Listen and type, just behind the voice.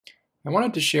I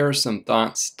wanted to share some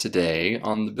thoughts today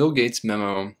on the Bill Gates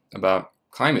memo about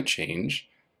climate change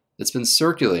that's been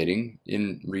circulating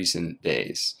in recent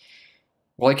days.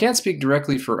 While I can't speak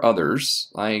directly for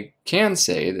others, I can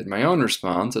say that my own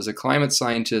response as a climate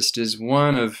scientist is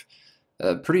one of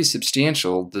pretty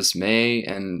substantial dismay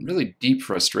and really deep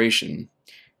frustration.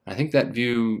 I think that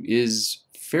view is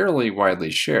fairly widely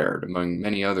shared among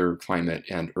many other climate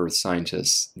and earth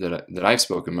scientists that I've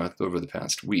spoken with over the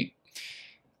past week.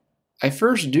 I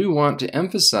first do want to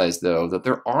emphasize, though, that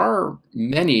there are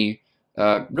many,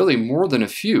 really more than a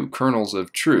few kernels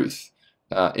of truth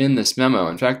in this memo.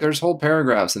 In fact, there's whole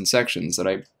paragraphs and sections that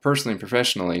I personally and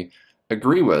professionally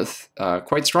agree with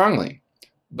quite strongly.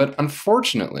 But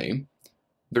unfortunately,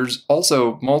 there's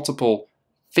also multiple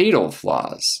fatal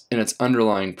flaws in its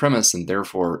underlying premise and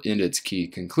therefore in its key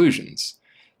conclusions.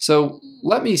 So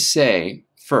let me say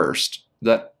first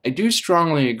that I do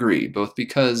strongly agree, both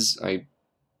because I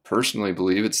personally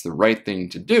believe it's the right thing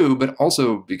to do, but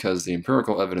also because the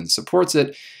empirical evidence supports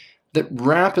it, that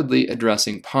rapidly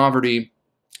addressing poverty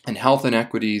and health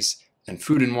inequities and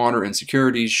food and water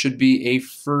insecurities should be a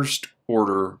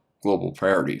first-order global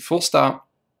priority. Full stop,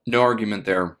 no argument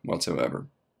there whatsoever.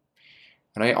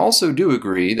 And I also do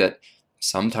agree that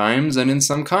sometimes and in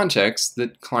some contexts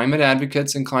that climate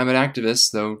advocates and climate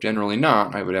activists, though generally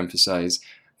not, I would emphasize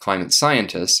climate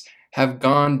scientists, have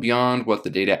gone beyond what the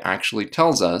data actually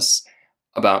tells us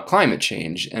about climate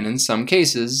change, and in some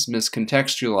cases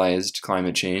miscontextualized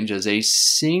climate change as a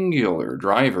singular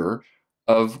driver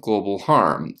of global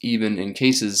harm, even in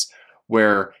cases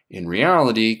where, in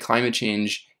reality, climate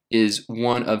change is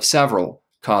one of several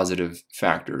causative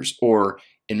factors, or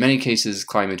in many cases,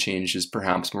 climate change is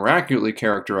perhaps more accurately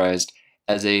characterized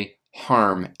as a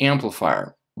harm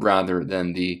amplifier rather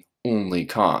than the only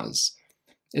cause.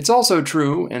 It's also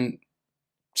true, and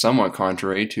somewhat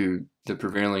contrary to the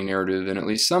prevailing narrative in at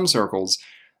least some circles,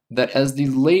 that as the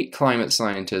late climate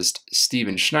scientist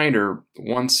Stephen Schneider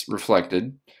once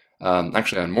reflected,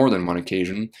 actually on more than one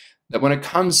occasion, that when it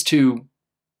comes to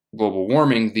global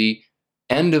warming, the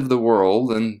end of the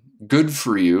world and good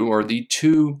for you are the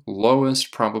two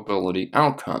lowest probability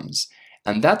outcomes.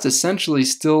 And that's essentially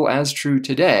still as true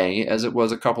today as it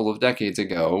was a couple of decades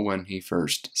ago when he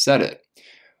first said it.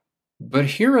 But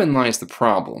herein lies the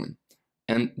problem.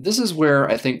 And this is where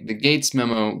I think the Gates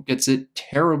memo gets it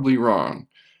terribly wrong.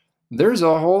 There's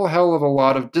a whole hell of a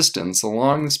lot of distance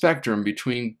along the spectrum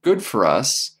between good for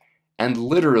us and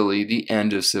literally the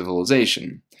end of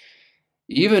civilization.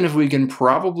 Even if we can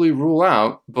probably rule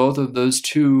out both of those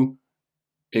two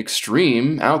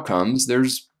extreme outcomes,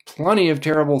 there's plenty of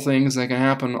terrible things that can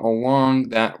happen along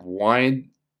that wide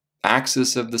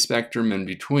axis of the spectrum in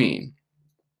between.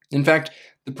 In fact,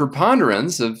 the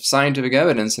preponderance of scientific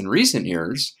evidence in recent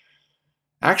years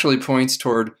actually points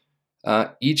toward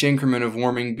each increment of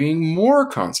warming being more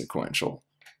consequential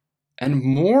and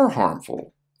more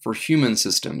harmful for human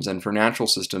systems and for natural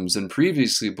systems than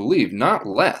previously believed, not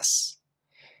less.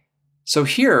 So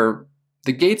here,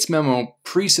 the Gates memo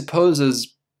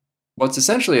presupposes what's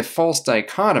essentially a false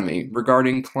dichotomy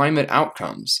regarding climate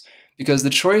outcomes, because the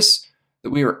choice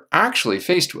that we are actually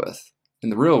faced with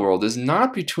in the real world is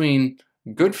not between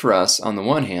good for us on the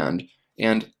one hand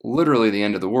and literally the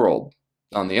end of the world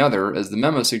on the other, as the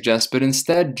memo suggests, but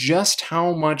instead just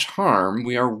how much harm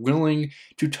we are willing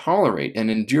to tolerate and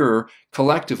endure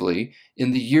collectively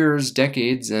in the years,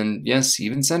 decades, and yes,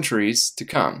 even centuries to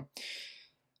come.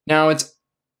 Now, it's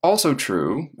also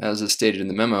true, as is stated in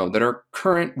the memo, that our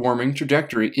current warming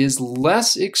trajectory is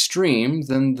less extreme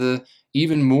than the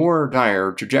even more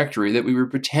dire trajectory that we were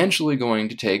potentially going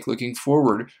to take looking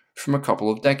forward from a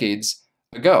couple of decades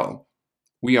ago.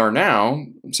 We are now,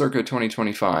 circa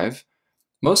 2025,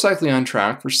 most likely on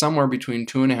track for somewhere between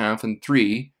 2.5 and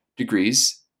 3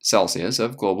 degrees Celsius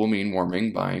of global mean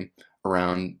warming by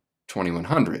around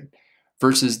 2100,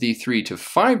 versus the 3 to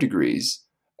 5 degrees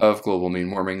of global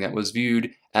mean warming that was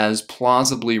viewed as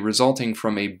plausibly resulting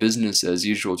from a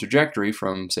business-as-usual trajectory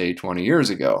from, say, 20 years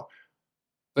ago.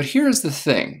 But here's the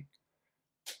thing.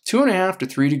 2.5 to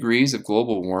 3 degrees of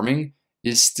global warming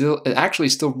is actually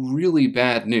still really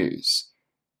bad news.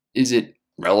 Is it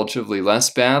relatively less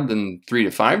bad than 3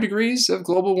 to 5 degrees of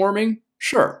global warming?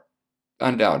 Sure,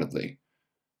 undoubtedly.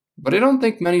 But I don't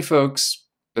think many folks,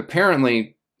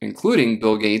 apparently including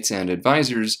Bill Gates and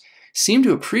advisors, seem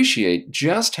to appreciate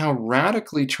just how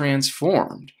radically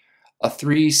transformed a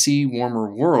 3°C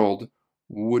warmer world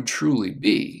would truly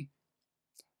be.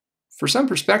 For some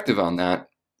perspective on that,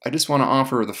 I just want to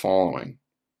offer the following.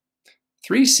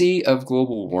 3°C of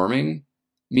global warming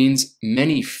means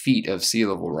many feet of sea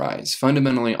level rise,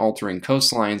 fundamentally altering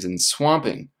coastlines and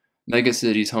swamping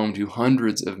megacities home to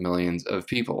hundreds of millions of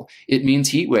people. It means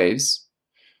heat waves,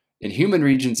 in human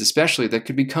regions especially, that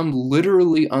could become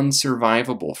literally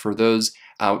unsurvivable for those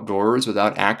outdoors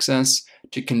without access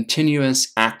to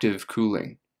continuous active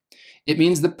cooling. It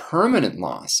means the permanent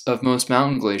loss of most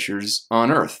mountain glaciers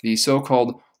on Earth, the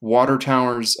so-called water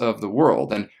towers of the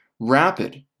world, and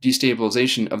rapid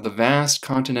destabilization of the vast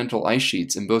continental ice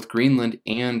sheets in both Greenland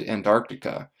and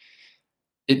Antarctica.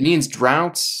 It means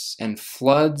droughts and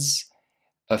floods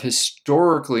of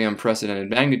historically unprecedented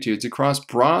magnitudes across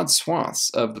broad swaths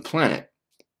of the planet.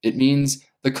 It means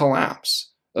the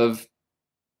collapse of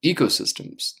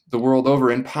ecosystems the world over,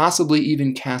 and possibly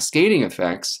even cascading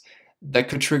effects that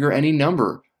could trigger any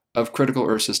number of critical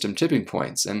Earth system tipping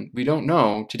points. And we don't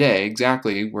know today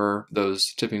exactly where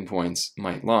those tipping points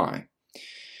might lie.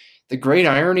 The great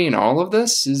irony in all of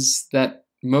this is that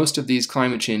most of these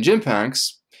climate change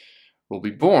impacts will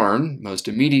be borne most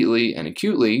immediately and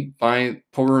acutely by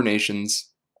poorer nations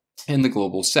in the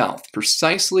global south,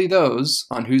 precisely those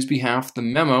on whose behalf the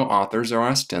memo authors are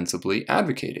ostensibly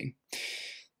advocating.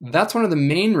 That's one of the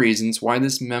main reasons why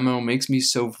this memo makes me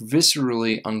so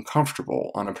viscerally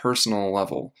uncomfortable on a personal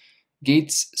level.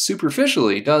 Gates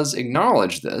superficially does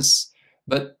acknowledge this,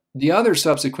 but the other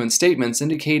subsequent statements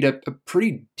indicate a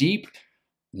pretty deep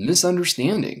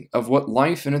misunderstanding of what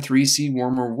life in a 3C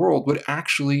warmer world would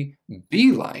actually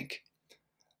be like.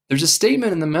 There's a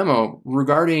statement in the memo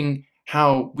regarding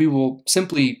how we will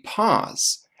simply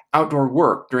pause outdoor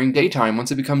work during daytime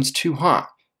once it becomes too hot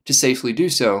to safely do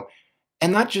so,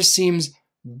 and that just seems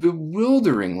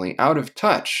bewilderingly out of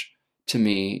touch to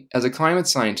me as a climate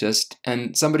scientist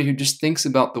and somebody who just thinks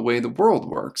about the way the world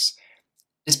works,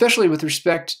 especially with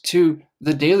respect to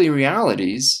the daily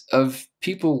realities of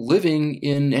people living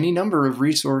in any number of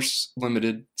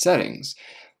resource-limited settings.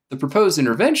 The proposed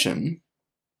intervention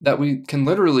that we can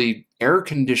literally air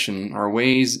condition our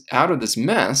ways out of this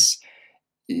mess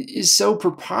is so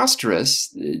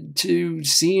preposterous to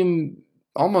seem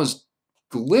almost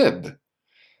glib.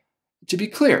 To be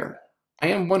clear, I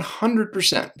am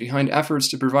 100% behind efforts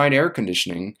to provide air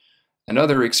conditioning and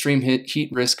other extreme heat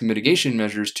risk mitigation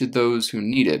measures to those who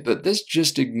need it, but this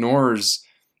just ignores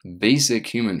basic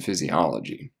human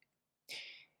physiology.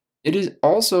 It is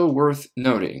also worth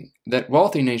noting that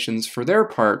wealthy nations, for their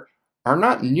part, are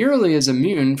not nearly as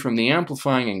immune from the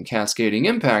amplifying and cascading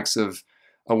impacts of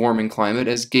a warming climate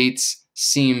as Gates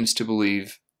seems to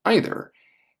believe either.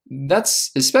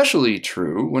 That's especially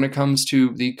true when it comes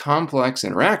to the complex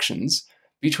interactions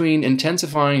between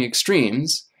intensifying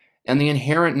extremes and the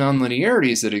inherent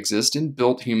nonlinearities that exist in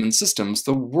built human systems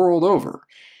the world over.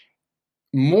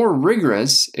 More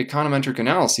rigorous econometric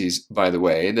analyses, by the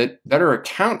way, that better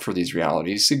account for these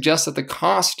realities suggest that the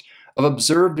cost of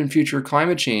observed and future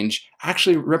climate change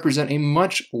actually represent a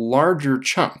much larger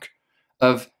chunk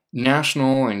of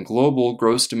national and global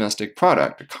gross domestic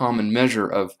product, a common measure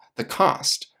of the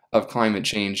cost of climate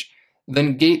change,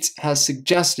 than Gates has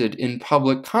suggested in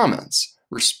public comments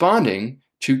responding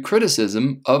to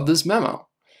criticism of this memo.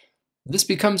 This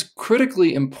becomes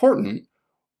critically important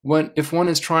if one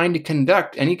is trying to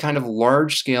conduct any kind of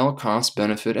large-scale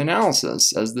cost-benefit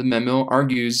analysis, as the memo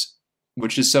argues,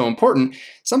 which is so important,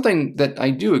 something that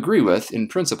I do agree with in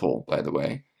principle, by the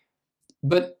way.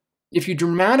 But if you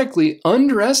dramatically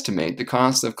underestimate the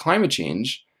cost of climate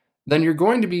change, then you're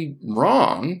going to be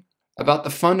wrong about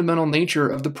the fundamental nature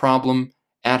of the problem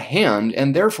at hand,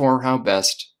 and therefore how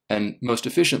best and most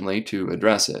efficiently to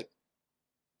address it.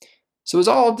 So is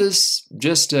all of this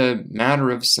just a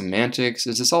matter of semantics?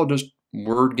 Is this all just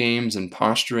word games and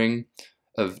posturing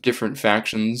of different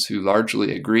factions who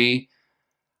largely agree?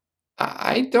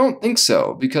 I don't think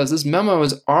so, because this memo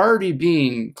is already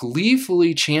being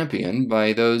gleefully championed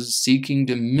by those seeking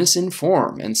to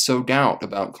misinform and sow doubt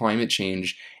about climate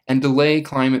change and delay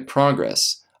climate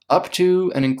progress, up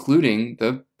to and including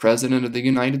the President of the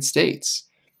United States.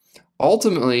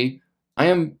 Ultimately, I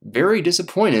am very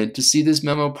disappointed to see this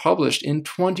memo published in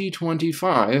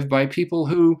 2025 by people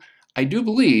who, I do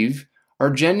believe,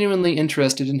 are genuinely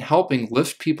interested in helping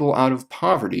lift people out of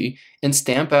poverty and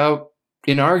stamp out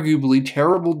inarguably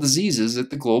terrible diseases at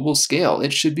the global scale.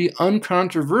 It should be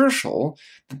uncontroversial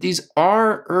that these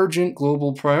are urgent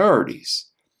global priorities.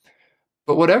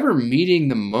 But whatever meeting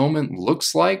the moment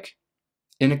looks like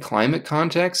in a climate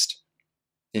context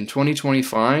in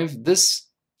 2025, this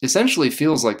essentially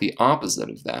feels like the opposite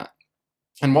of that.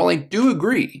 And while I do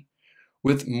agree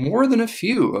with more than a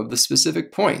few of the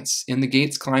specific points in the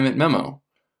Gates Climate Memo,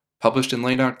 published in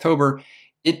late October,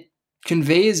 it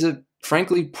conveys a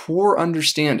frankly poor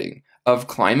understanding of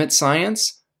climate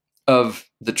science of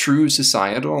the true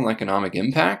societal and economic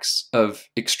impacts of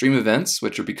extreme events,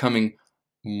 which are becoming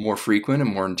more frequent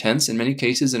and more intense in many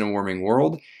cases in a warming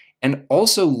world, and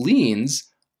also leans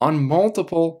on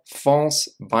multiple false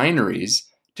binaries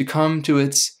to come to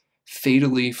its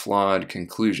fatally flawed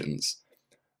conclusions.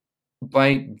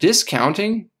 By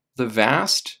discounting the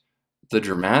vast, the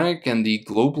dramatic, and the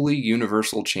globally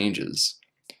universal changes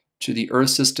to the Earth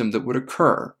system that would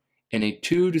occur in a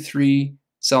 2 to 3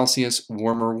 Celsius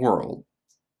warmer world.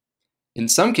 In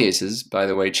some cases, by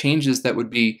the way, changes that would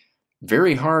be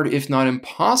very hard, if not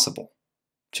impossible,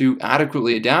 to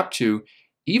adequately adapt to,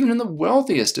 even in the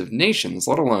wealthiest of nations,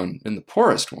 let alone in the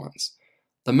poorest ones.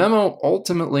 The memo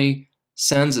ultimately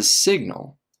sends a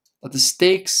signal that the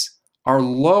stakes are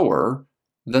lower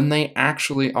than they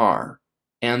actually are.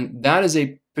 And that is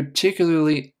a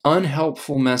particularly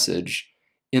unhelpful message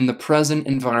in the present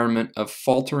environment of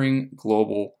faltering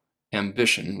global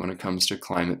ambition when it comes to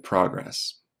climate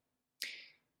progress.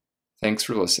 Thanks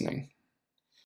for listening.